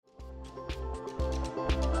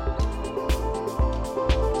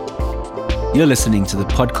You're listening to the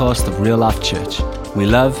podcast of Real Life Church. We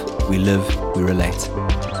love, we live, we relate.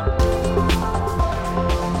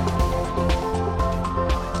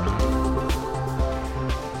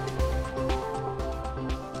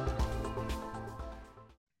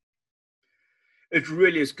 It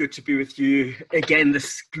really is good to be with you again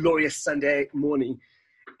this glorious Sunday morning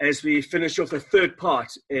as we finish off the third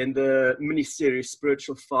part in the mini-series,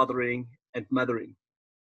 Spiritual Fathering and Mothering.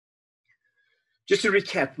 Just to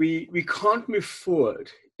recap, we can't move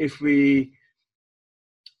forward if we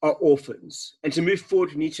are orphans. And to move forward,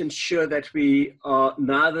 we need to ensure that we are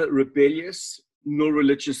neither rebellious nor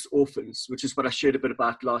religious orphans, which is what I shared a bit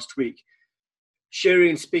about last week. Sharing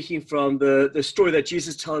and speaking from the story that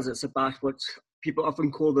Jesus tells us about what people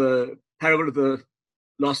often call the parable of the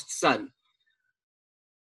lost son.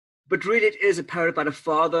 But really it is a parable about a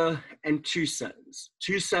father and two sons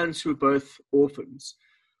who were both orphans.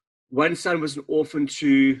 One son was an orphan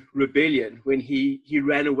to rebellion when he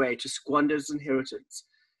ran away to squander his inheritance.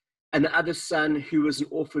 And the other son who was an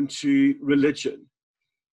orphan to religion,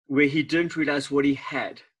 where he didn't realize what he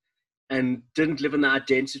had and didn't live in the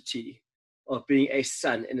identity of being a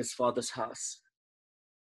son in his father's house.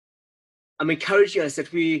 I'm encouraging us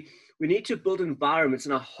that we need to build environments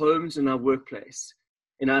in our homes, in our workplace,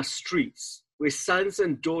 in our streets, where sons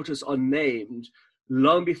and daughters are named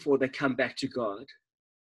long before they come back to God.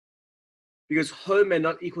 Because home may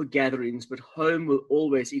not equal gatherings, but home will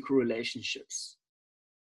always equal relationships.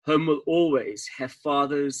 Home will always have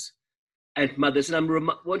fathers and mothers. And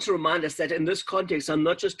I want to remind us that in this context, I'm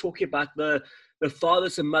not just talking about the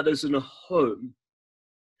fathers and mothers in a home,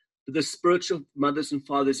 but the spiritual mothers and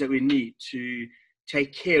fathers that we need to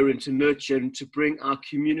take care and to nurture and to bring our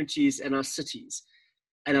communities and our cities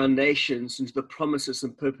and our nations into the promises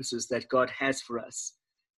and purposes that God has for us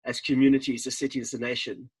as communities, as cities, as a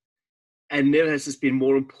nation. And never has this been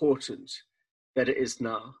more important than it is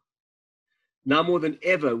now. Now more than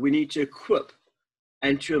ever, we need to equip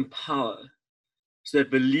and to empower so that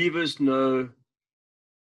believers know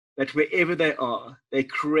that wherever they are, they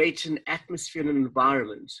create an atmosphere and an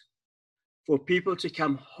environment for people to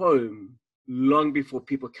come home long before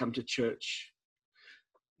people come to church.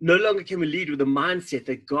 No longer can we lead with the mindset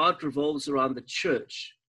that God revolves around the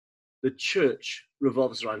church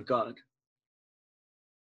revolves around God.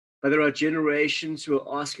 But there are generations who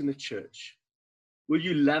are asking the church, will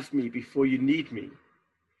you love me before you need me?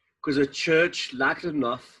 Because a church, like it or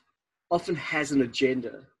not, often has an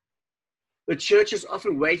agenda. The church is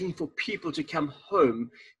often waiting for people to come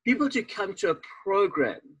home, people to come to a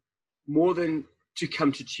program more than to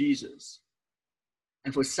come to Jesus.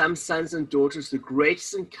 And for some sons and daughters, the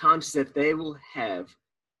greatest encounters that they will have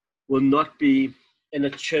will not be in a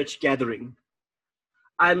church gathering.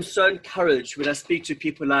 I'm so encouraged when I speak to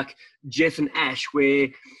people like Jeff and Ash, where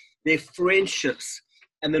their friendships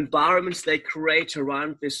and the environments they create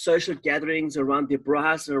around their social gatherings, around their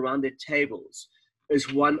brass and around their tables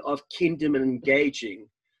is one of kingdom and engaging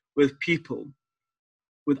with people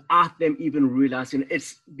without them even realizing.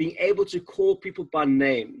 It's being able to call people by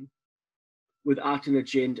name without an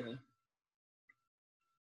agenda.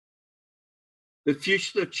 The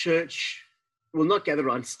future of the church will not gather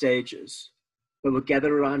on stages, but will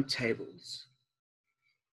gather around tables.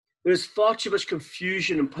 There's far too much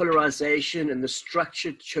confusion and polarization in the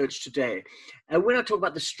structured church today. And when I talk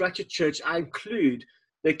about the structured church, I include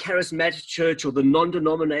the charismatic church or the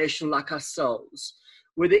non-denominational like ourselves,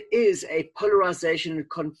 where there is a polarization and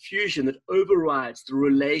confusion that overrides the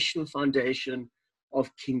relational foundation of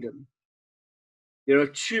kingdom. There are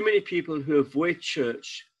too many people who avoid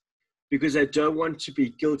church because they don't want to be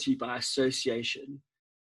guilty by association.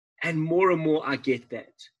 And more I get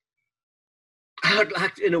that. I'd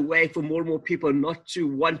like, in a way, for more and more people not to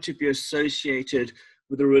want to be associated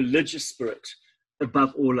with a religious spirit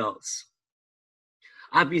above all else.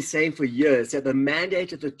 I've been saying for years that the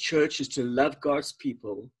mandate of the church is to love God's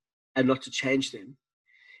people and not to change them.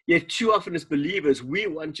 Yet too often as believers, we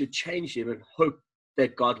want to change them and hope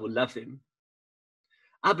that God will love them.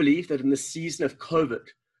 I believe that in the season of COVID,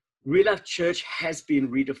 Real Life Church has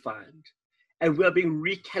been redefined. And we are being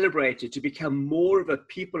recalibrated to become more of a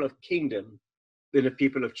people of kingdom than a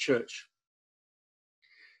people of church.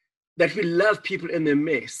 That we love people in their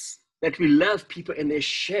mess, that we love people in their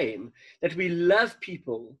shame, that we love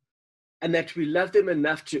people and that we love them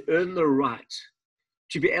enough to earn the right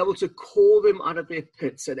to be able to call them out of their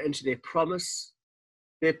pits and into their promise,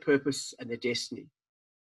 their purpose, and their destiny.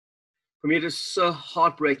 For me, it is so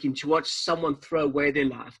heartbreaking to watch someone throw away their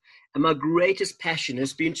life. And my greatest passion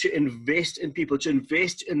has been to invest in people, to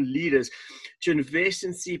invest in leaders, to invest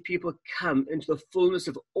and see people come into the fullness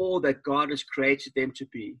of all that God has created them to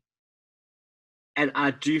be. And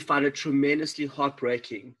I do find it tremendously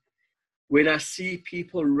heartbreaking when I see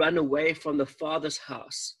people run away from the Father's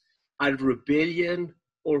house out of rebellion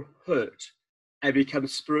or hurt and become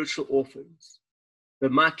spiritual orphans.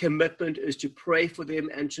 But my commitment is to pray for them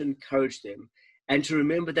and to encourage them and to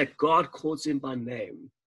remember that God calls them by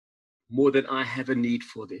name more than I have a need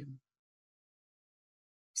for them.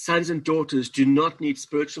 Sons and daughters do not need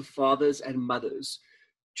spiritual fathers and mothers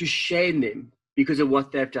to shame them because of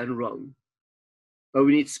what they've done wrong. But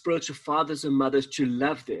we need spiritual fathers and mothers to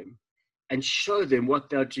love them and show them what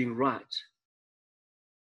they're doing right.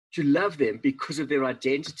 To love them because of their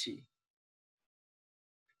identity.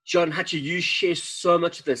 John Hatcher, you share so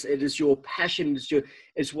much of this. It is your passion.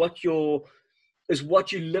 It's what you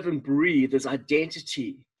live and breathe as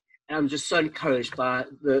identity. And I'm just so encouraged by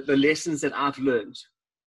the lessons that I've learned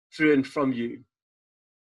through and from you.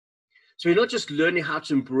 So we're not just learning how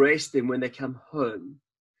to embrace them when they come home.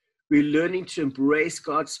 We're learning to embrace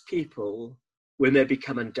God's people when they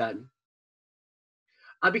become undone.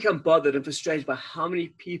 I become bothered and frustrated by how many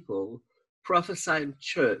people prophesy in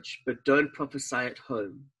church but don't prophesy at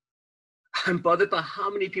home. I'm bothered by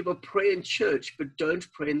how many people pray in church but don't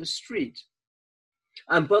pray in the street.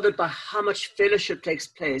 I'm bothered by how much fellowship takes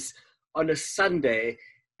place on a Sunday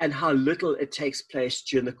and how little it takes place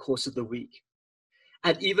during the course of the week.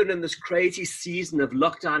 And even in this crazy season of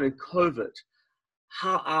lockdown and COVID,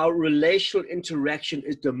 how our relational interaction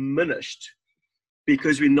is diminished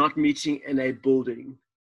because we're not meeting in a building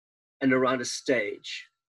and around a stage,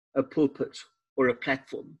 a pulpit, or a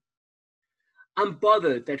platform. I'm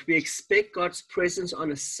bothered that we expect God's presence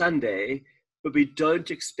on a Sunday, but we don't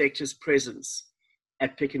expect his presence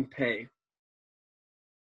at Pick and Pay.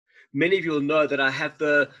 Many of you will know that I have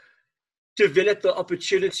developed the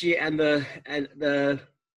opportunity and the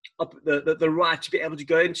right to be able to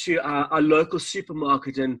go into our local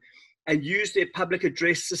supermarket and use their public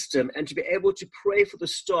address system and to be able to pray for the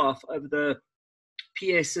staff over the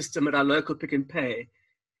PA system at our local Pick and Pay.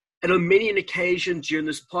 And on many an occasion during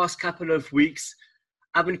this past couple of weeks,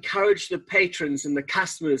 I've encouraged the patrons and the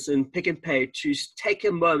customers in Pick and Pay to take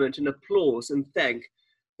a moment and applause and thank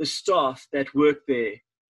the staff that work there,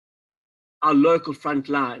 our local front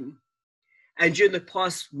line. And during the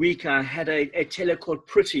past week, I had a teller called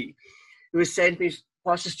Pretty who was saying to me,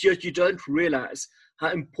 Pastor Stuart, you don't realize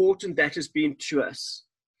how important that has been to us.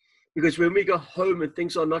 Because when we go home and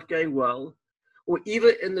things are not going well, or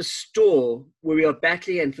even in the store where we are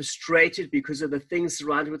battling and frustrated because of the things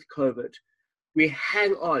surrounded with COVID, we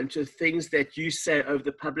hang on to things that you say over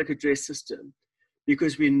the public address system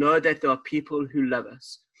because we know that there are people who love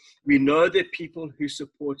us. We know there are people who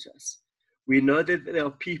support us. We know that there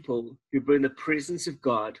are people who bring the presence of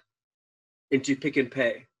God into Pick and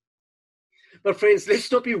Pay. But friends,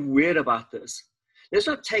 let's not be weird about this. Let's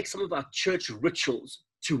not take some of our church rituals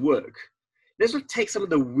to work. Let's not take some of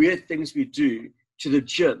the weird things we do to the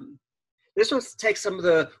gym. Let's not take some of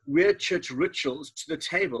the weird church rituals to the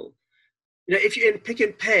table. You know, if you're in Pick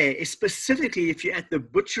and Pay, specifically if you're at the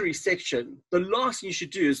butchery section, the last thing you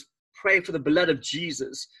should do is pray for the blood of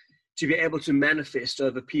Jesus to be able to manifest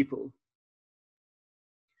over people.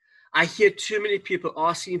 I hear too many people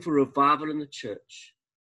asking for revival in the church.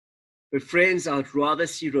 But friends, I would rather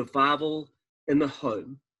see revival in the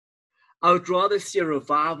home. I would rather see a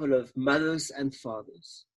revival of mothers and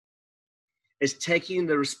fathers. It's taking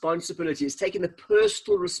the responsibility, it's taking the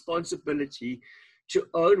personal responsibility to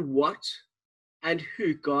own what and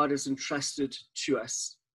who God has entrusted to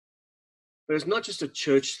us. But it's not just a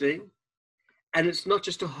church thing, and it's not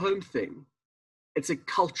just a home thing. It's a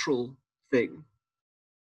cultural thing.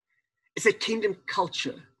 It's a kingdom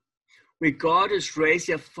culture where God is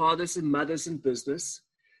raising up fathers and mothers in business.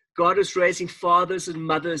 God is raising fathers and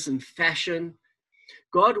mothers in fashion.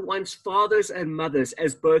 God wants fathers and mothers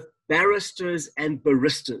as both barristers and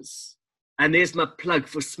baristas. And there's my plug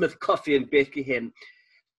for Smith Coffee in Bethlehem.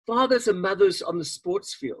 Fathers and mothers on the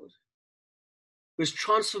sports field. Because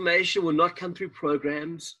transformation will not come through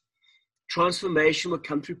programs. Transformation will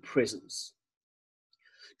come through presence.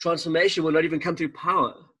 Transformation will not even come through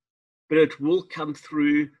power, but it will come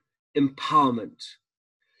through empowerment.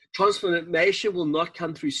 Transformation will not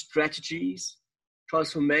come through strategies.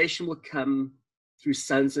 Transformation will come through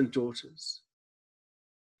sons and daughters.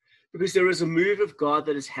 Because there is a move of God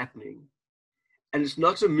that is happening. And it's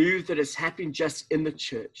not a move that is happening just in the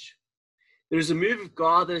church. There is a move of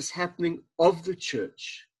God that is happening of the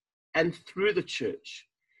church and through the church,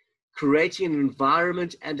 creating an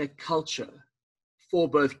environment and a culture for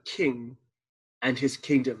both King and his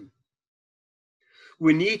kingdom.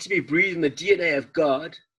 We need to be breathing the DNA of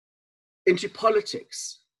God into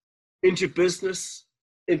politics, into business,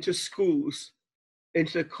 into schools,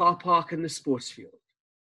 into the car park and the sports field.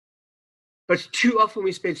 But too often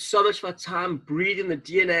we spend so much of our time breathing the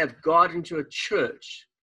DNA of God into a church,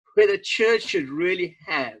 where the church should really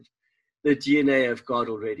have the DNA of God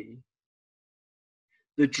already.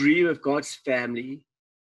 The dream of God's family.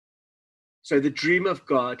 So the dream of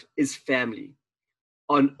God is family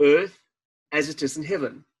on earth as it is in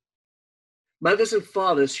heaven. Mothers and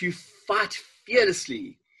fathers who fight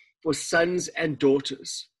fearlessly for sons and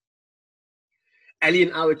daughters. Ali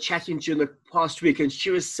and I were chatting during the past week, and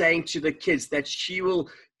she was saying to the kids that she will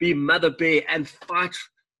be Mother Bear and fight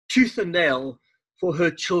tooth and nail for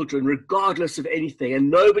her children, regardless of anything,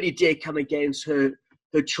 and nobody dare come against her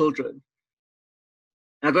children.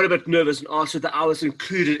 And I got a bit nervous and asked her that I was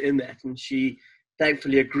included in that, and she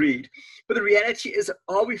thankfully agreed. But the reality is,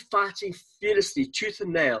 are we fighting fearlessly, tooth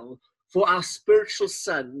and nail, for our spiritual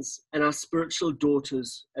sons and our spiritual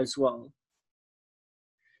daughters as well?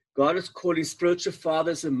 God is calling spiritual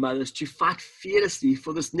fathers and mothers to fight fearlessly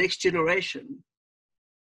for this next generation.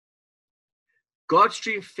 God's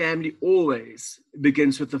dream family always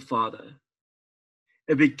begins with the Father.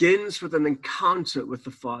 It begins with an encounter with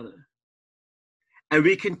the Father. And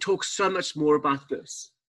we can talk so much more about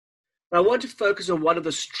this. But I want to focus on one of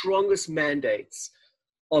the strongest mandates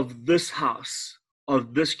of this house,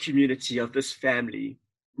 of this community, of this family,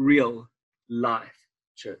 real life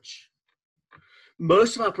church.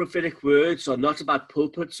 Most of our prophetic words are not about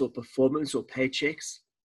pulpits or performance or paychecks.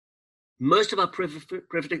 Most of our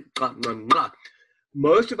prophetic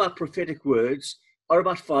words are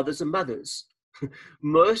about fathers and mothers.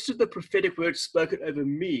 Most of the prophetic words spoken over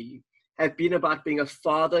me have been about being a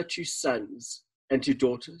father to sons and to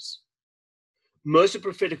daughters. Most of the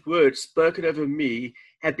prophetic words spoken over me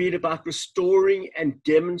have been about restoring and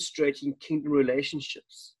demonstrating kingdom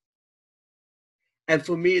relationships. And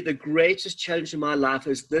for me, the greatest challenge in my life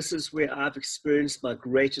is this is where I've experienced my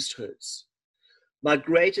greatest hurts. My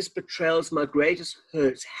greatest betrayals, my greatest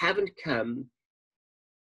hurts haven't come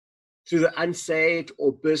through the unsaved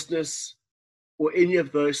or business or any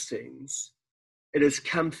of those things. It has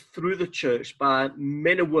come through the church by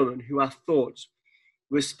men and women who I thought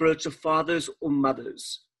were spiritual fathers or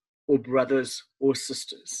mothers or brothers or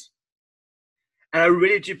sisters. And I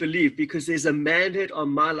really do believe, because there's a mandate on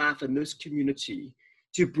my life in this community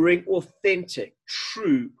to bring authentic,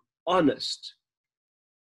 true, honest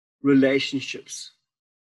relationships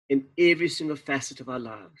in every single facet of our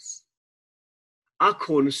lives. Our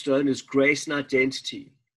cornerstone is grace and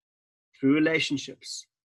identity through relationships.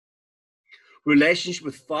 Relationship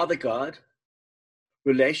with Father God,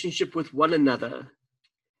 relationship with one another,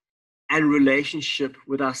 and relationship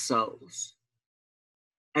with ourselves.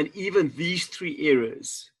 And even these three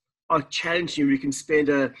areas are challenging. We can spend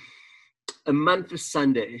a month of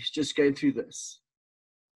Sundays just going through this.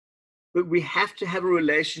 But we have to have a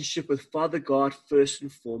relationship with Father God first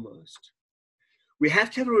and foremost. We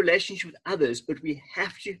have to have a relationship with others, but we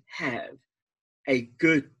have to have a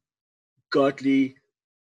good, godly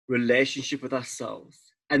relationship with ourselves.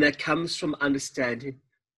 And that comes from understanding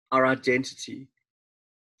our identity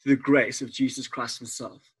through the grace of Jesus Christ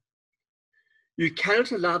himself. You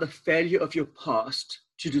cannot allow the failure of your past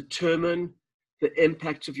to determine the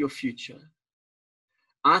impact of your future.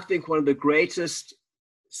 I think one of the greatest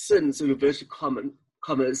sins in inverted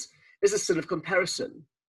commas is a sin of comparison,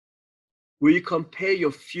 where you compare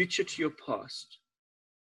your future to your past.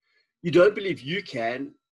 You don't believe you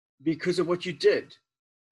can because of what you did.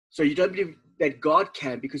 So you don't believe that God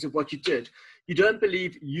can because of what you did. You don't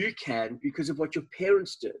believe you can because of what your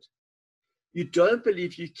parents did. You don't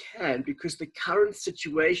believe you can because the current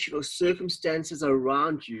situation or circumstances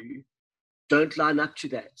around you don't line up to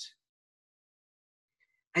that.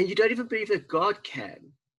 And you don't even believe that God can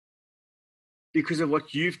because of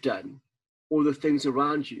what you've done or the things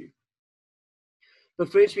around you.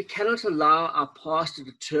 But friends, we cannot allow our past to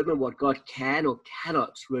determine what God can or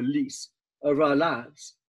cannot release over our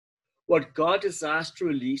lives. What God desires to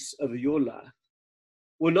release over your life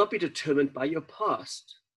will not be determined by your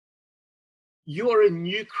past. You are a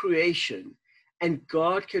new creation, and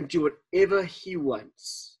God can do whatever he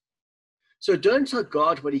wants. So don't tell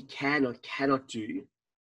God what he can or cannot do.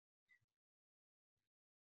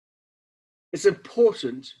 It's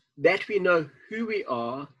important that we know who we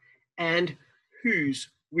are and whose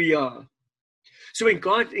we are. So when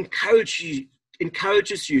God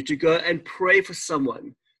encourages you to go and pray for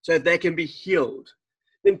someone so that they can be healed,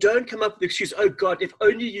 then don't come up with the excuse, oh God, if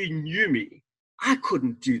only you knew me, I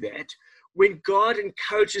couldn't do that. When God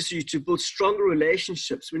encourages you to build stronger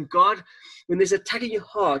relationships, when there's a tug in your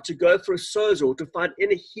heart to go for a sozo, to find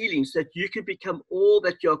inner healing so that you can become all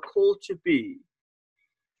that you're called to be,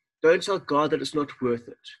 Don't tell God that it's not worth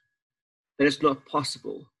it, that it's not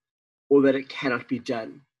possible, or that it cannot be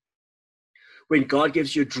done. When God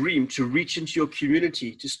gives you a dream to reach into your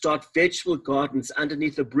community, to start vegetable gardens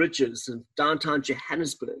underneath the bridges in downtown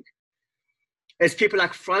Johannesburg, there's people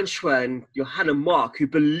like Francois and Johanna Mark who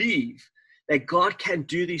believe that God can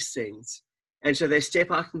do these things. And so they step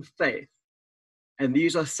out in faith. And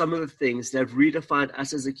these are some of the things that have redefined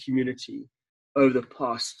us as a community over the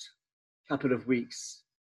past couple of weeks.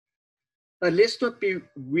 But let's not be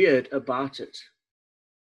weird about it.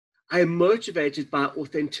 I am motivated by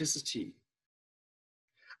authenticity.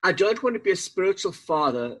 I don't want to be a spiritual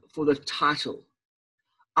father for the title.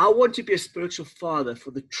 I want to be a spiritual father for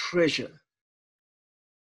the treasure.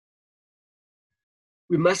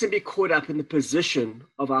 We mustn't be caught up in the position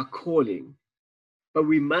of our calling, but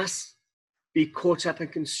we must be caught up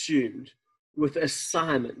and consumed with the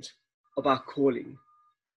assignment of our calling.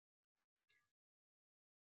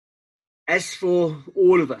 As for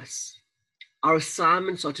all of us, our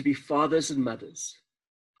assignments are to be fathers and mothers.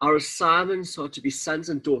 Our assignments are to be sons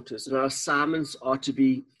and daughters, and our assignments are to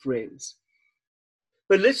be friends.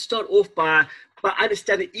 But let's start off by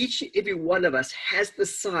understanding each and every one of us has the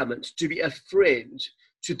assignment to be a friend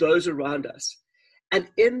to those around us. And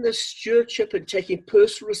in the stewardship and taking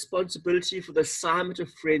personal responsibility for the assignment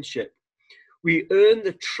of friendship, we earn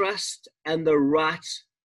the trust and the right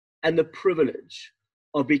and the privilege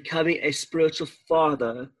of becoming a spiritual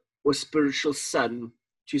father or spiritual son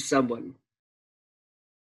to someone.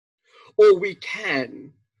 Or we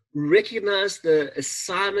can recognize the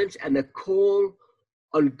assignment and the call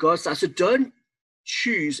on God's side. So don't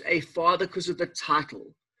choose a father because of the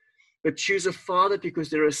title, but choose a father because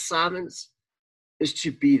their assignments is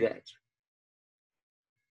to be that.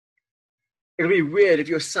 It'll be weird if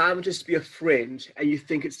your assignment is to be a friend and you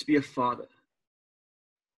think it's to be a father.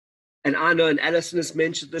 And I know, and Alison has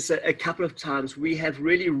mentioned this a couple of times, we have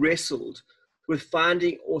really wrestled with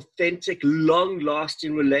finding authentic,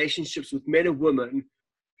 long-lasting relationships with men and women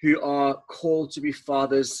who are called to be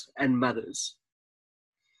fathers and mothers.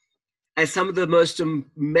 And some of the most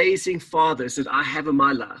amazing fathers that I have in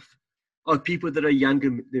my life are people that are younger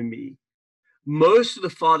than me. Most of the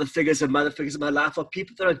father figures and mother figures in my life are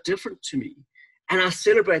people that are different to me. And I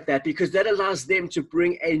celebrate that because that allows them to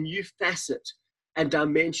bring a new facet and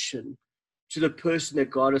dimension to the person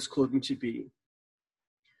that God has called me to be.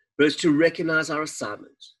 But it's to recognize our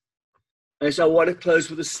assignment. And so I want to close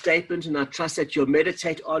with a statement, and I trust that you'll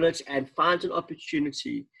meditate on it and find an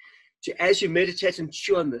opportunity to, as you meditate and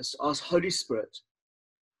chew on this, ask Holy Spirit,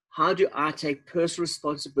 how do I take personal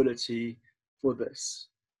responsibility for this?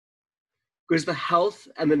 Because the health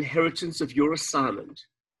and the inheritance of your assignment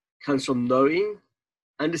comes from knowing,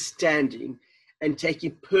 understanding, and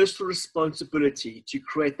taking personal responsibility to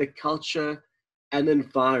create the culture and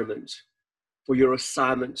environment for your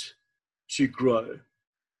assignment to grow.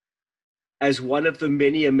 As one of the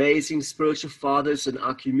many amazing spiritual fathers in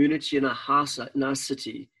our community, in our house, in our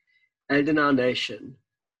city, and in our nation,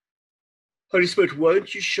 Holy Spirit,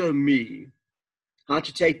 won't you show me how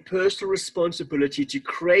to take personal responsibility to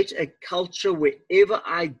create a culture wherever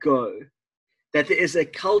I go, that there is a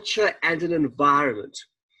culture and an environment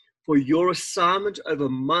for your assignment over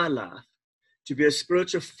my life to be a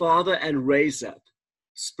spiritual father and raise up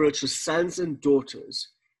spiritual sons and daughters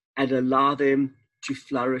and allow them to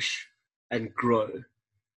flourish and grow.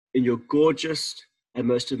 In your gorgeous and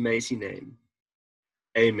most amazing name,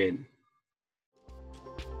 amen.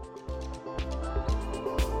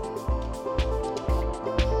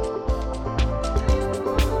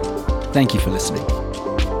 Thank you for listening.